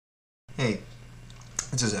Hey,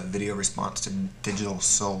 this is a video response to Digital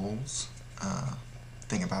Souls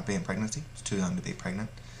thing about being pregnancy. It's too young to be pregnant.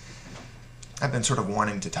 I've been sort of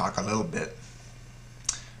wanting to talk a little bit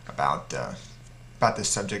about this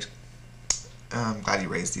subject. I'm glad you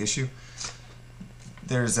raised the issue.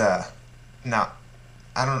 There's now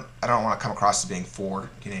I don't want to come across as being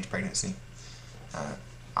for teenage pregnancy.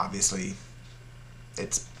 Obviously,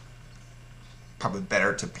 it's probably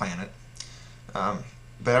better to plan it.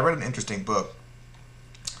 But I read an interesting book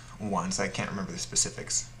once. I can't remember the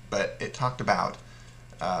specifics, but it talked about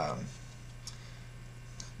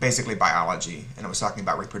basically biology, and it was talking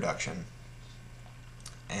about reproduction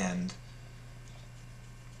and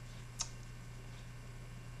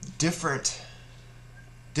different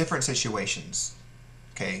situations.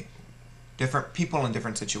 Okay, different people in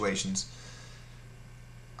different situations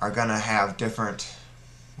are gonna have different,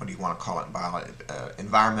 what do you want to call it in biology,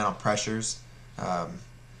 environmental pressures,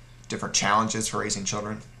 different challenges for raising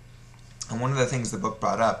children. And one of the things the book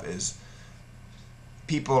brought up is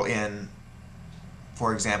people in,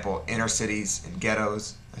 for example, inner cities and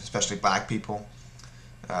ghettos, especially black people,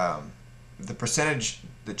 the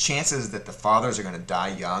chances that the fathers are going to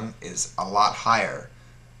die young is a lot higher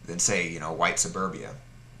than, say, white suburbia.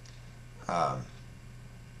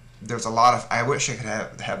 There's a lot of, I wish I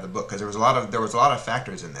could have the book, because there was a lot of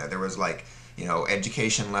factors in there. There was, like,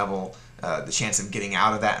 education level, the chance of getting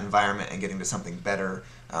out of that environment and getting to something better,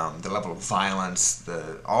 the level of violence,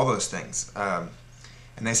 all those things. And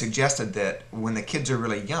they suggested that when the kids are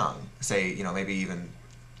really young, say, maybe even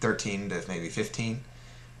 13 to maybe 15,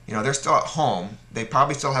 they're still at home. They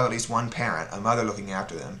probably still have at least one parent, a mother looking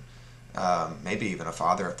after them, maybe even a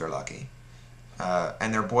father if they're lucky.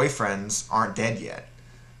 And their boyfriends aren't dead yet.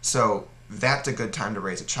 So that's a good time to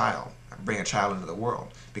raise a child, bring a child into the world,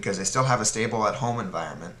 because they still have a stable at-home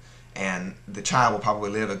environment, and the child will probably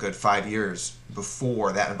live a good 5 years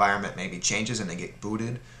before that environment maybe changes and they get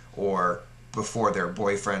booted, or before their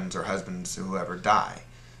boyfriends or husbands or whoever die.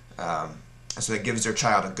 So it gives their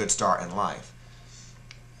child a good start in life.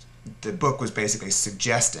 The book was basically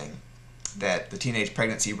suggesting that the teenage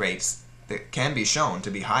pregnancy rates that can be shown to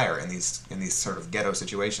be higher in these sort of ghetto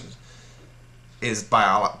situations is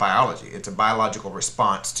biology. It's a biological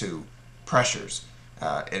response to pressures.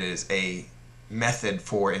 It is a method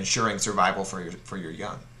for ensuring survival for your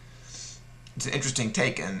young. It's an interesting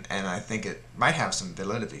take, and I think it might have some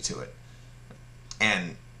validity to it.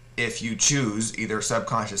 And if you choose, either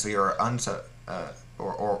subconsciously or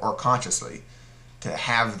consciously, to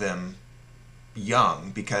have them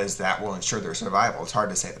young because that will ensure their survival, it's hard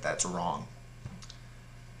to say that that's wrong.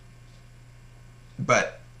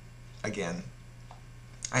 But again,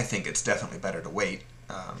 I think it's definitely better to wait.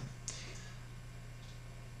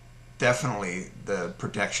 Definitely the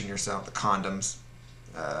protection yourself, the condoms,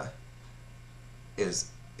 is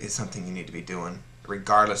something you need to be doing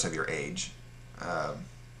regardless of your age.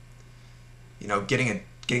 Getting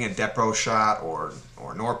a Depro shot or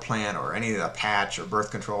Norplant or any of the patch or birth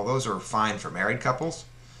control, those are fine for married couples,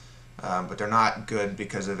 but they're not good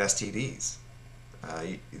because of STDs.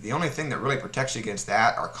 The only thing that really protects you against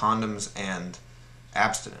that are condoms and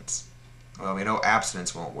abstinence. Well, we know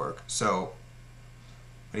abstinence won't work, so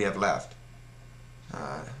what do you have left?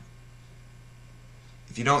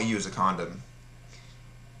 If you don't use a condom,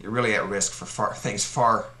 you're really at risk for things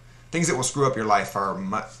that will screw up your life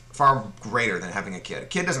far greater than having a kid. A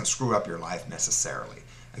kid doesn't screw up your life necessarily.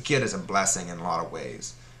 A kid is a blessing in a lot of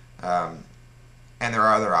ways. And there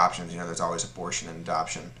are other options. There's always abortion and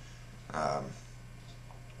adoption.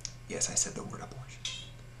 Yes, I said the word abortion.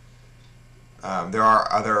 There are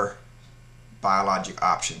other biologic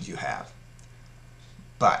options you have.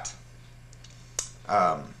 But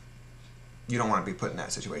you don't want to be put in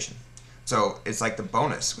that situation. So it's like the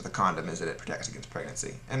bonus with a condom is that it protects against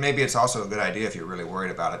pregnancy. And maybe it's also a good idea, if you're really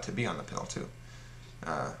worried about it, to be on the pill too.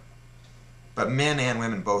 But men and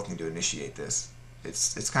women both need to initiate this.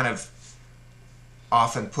 It's kind of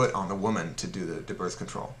often put on the woman to do the birth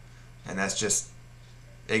control. And that's just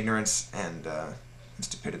ignorance and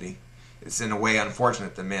stupidity. It's in a way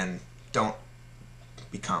unfortunate the men don't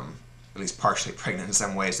become at least partially pregnant in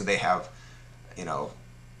some way, so they have,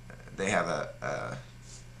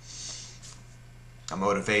 a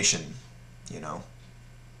motivation, to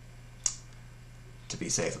be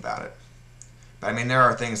safe about it. But I mean, there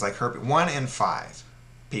are things like herpes. 1 in 5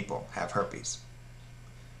 people have herpes.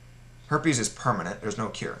 Herpes is permanent. There's no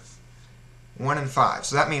cure. 1 in 5.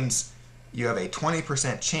 So that means you have a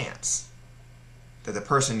 20% chance that the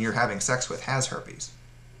person you're having sex with has herpes.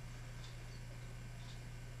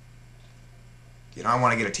 I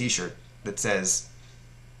want to get a t-shirt that says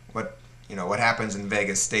what You know, what happens in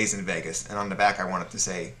Vegas stays in Vegas. And on the back I want it to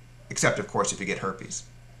say, except of course if you get herpes.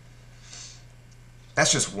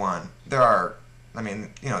 That's just one. There are, I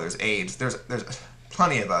mean, you know, there's AIDS. There's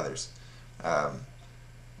plenty of others.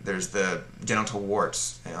 There's the genital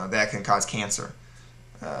warts. You know, that can cause cancer.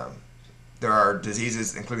 There are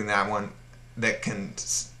diseases, including that one, that can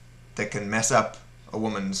mess up a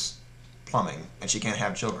woman's plumbing, and she can't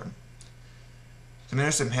have children. So, I mean,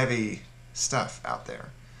 there's some heavy stuff out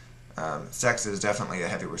there. Sex is definitely a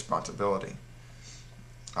heavy responsibility.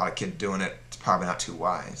 A lot of kids doing it, it's probably not too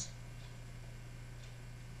wise.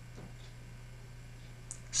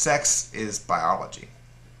 Sex is biology.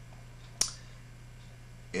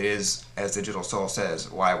 It is, as Digital Soul says,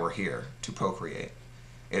 why we're here, to procreate.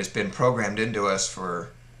 It has been programmed into us for,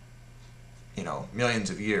 you know, millions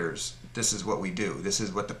of years. This is what we do. This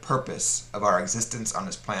is what the purpose of our existence on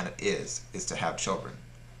this planet is to have children.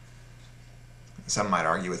 Some might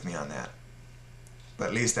argue with me on that, but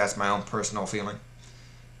at least that's my own personal feeling.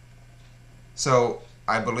 So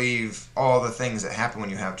I believe all the things that happen when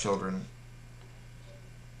you have children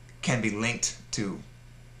can be linked to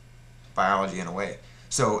biology in a way.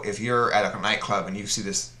 So if you're at a nightclub and you see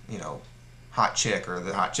this, you know, hot chick, or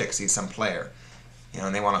the hot chick sees some player, you know,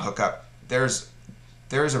 and they want to hook up, there's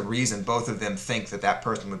a reason both of them think that that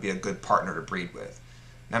person would be a good partner to breed with.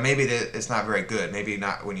 Now maybe it's not very good. Maybe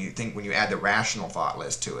not when you add the rational thought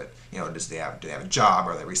list to it. You know, do they have a job?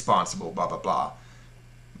 Are they responsible? Blah blah blah.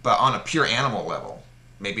 But on a pure animal level,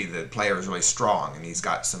 maybe the player is really strong and he's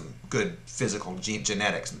got some good physical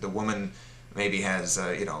genetics. The woman maybe has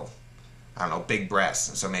you know, I don't know, big breasts,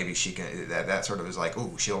 and so maybe she can, that sort of is like,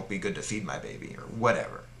 ooh, she'll be good to feed my baby, or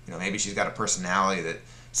whatever. You know, maybe she's got a personality that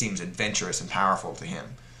seems adventurous and powerful to him.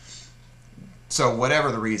 So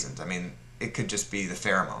whatever the reasons, I mean, it could just be the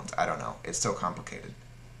pheromones. I don't know. It's so complicated.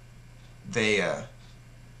 They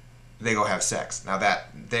go have sex. Now that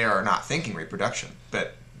they are not thinking reproduction,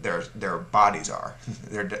 but their bodies are.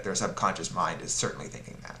 Their subconscious mind is certainly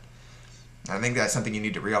thinking that. And I think that's something you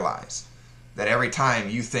need to realize. That every time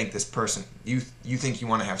you think this person, you think you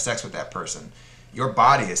want to have sex with that person, your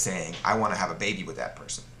body is saying, I want to have a baby with that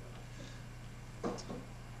person.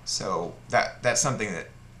 So that's something that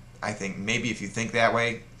I think maybe if you think that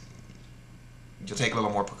way, you'll take a little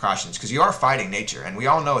more precautions, because you are fighting nature, and we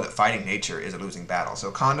all know that fighting nature is a losing battle.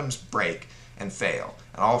 So condoms break and fail,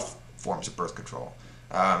 and all forms of birth control,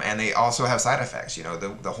 and they also have side effects. You know,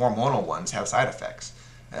 the hormonal ones have side effects,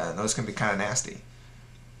 and those can be kind of nasty.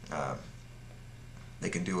 They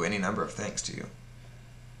can do any number of things to you.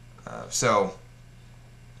 So,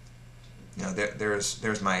 you know,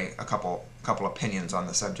 there's my a couple opinions on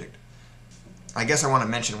the subject. I guess I want to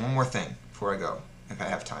mention one more thing before I go, if I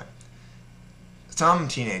have time. Some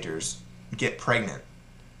teenagers get pregnant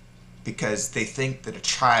because they think that a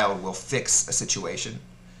child will fix a situation.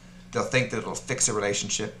 They'll think that it'll fix a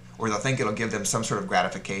relationship, or they'll think it'll give them some sort of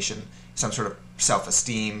gratification, some sort of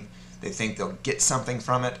self-esteem. They think they'll get something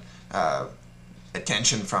from it,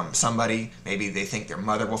 attention from somebody. Maybe they think their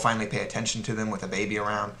mother will finally pay attention to them with a baby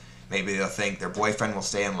around. Maybe they'll think their boyfriend will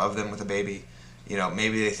stay and love them with a baby. You know,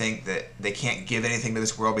 maybe they think that they can't give anything to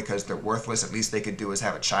this world because they're worthless. At least they could do is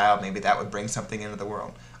have a child. Maybe that would bring something into the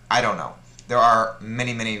world. I don't know. There are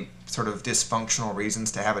many, many sort of dysfunctional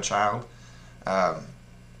reasons to have a child.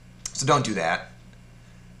 So don't do that.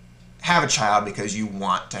 Have a child because you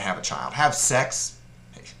want to have a child. Have sex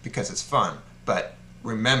because it's fun. But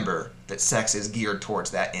remember that sex is geared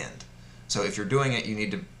towards that end. So if you're doing it, you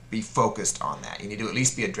need to be focused on that. You need to at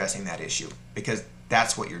least be addressing that issue, because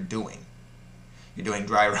that's what you're doing. You're doing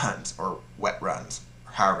dry runs or wet runs,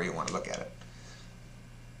 or however you want to look at it.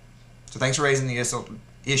 So thanks for raising the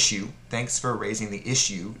issue. Thanks for raising the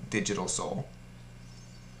issue, Digital Soul.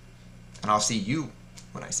 And I'll see you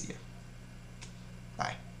when I see you.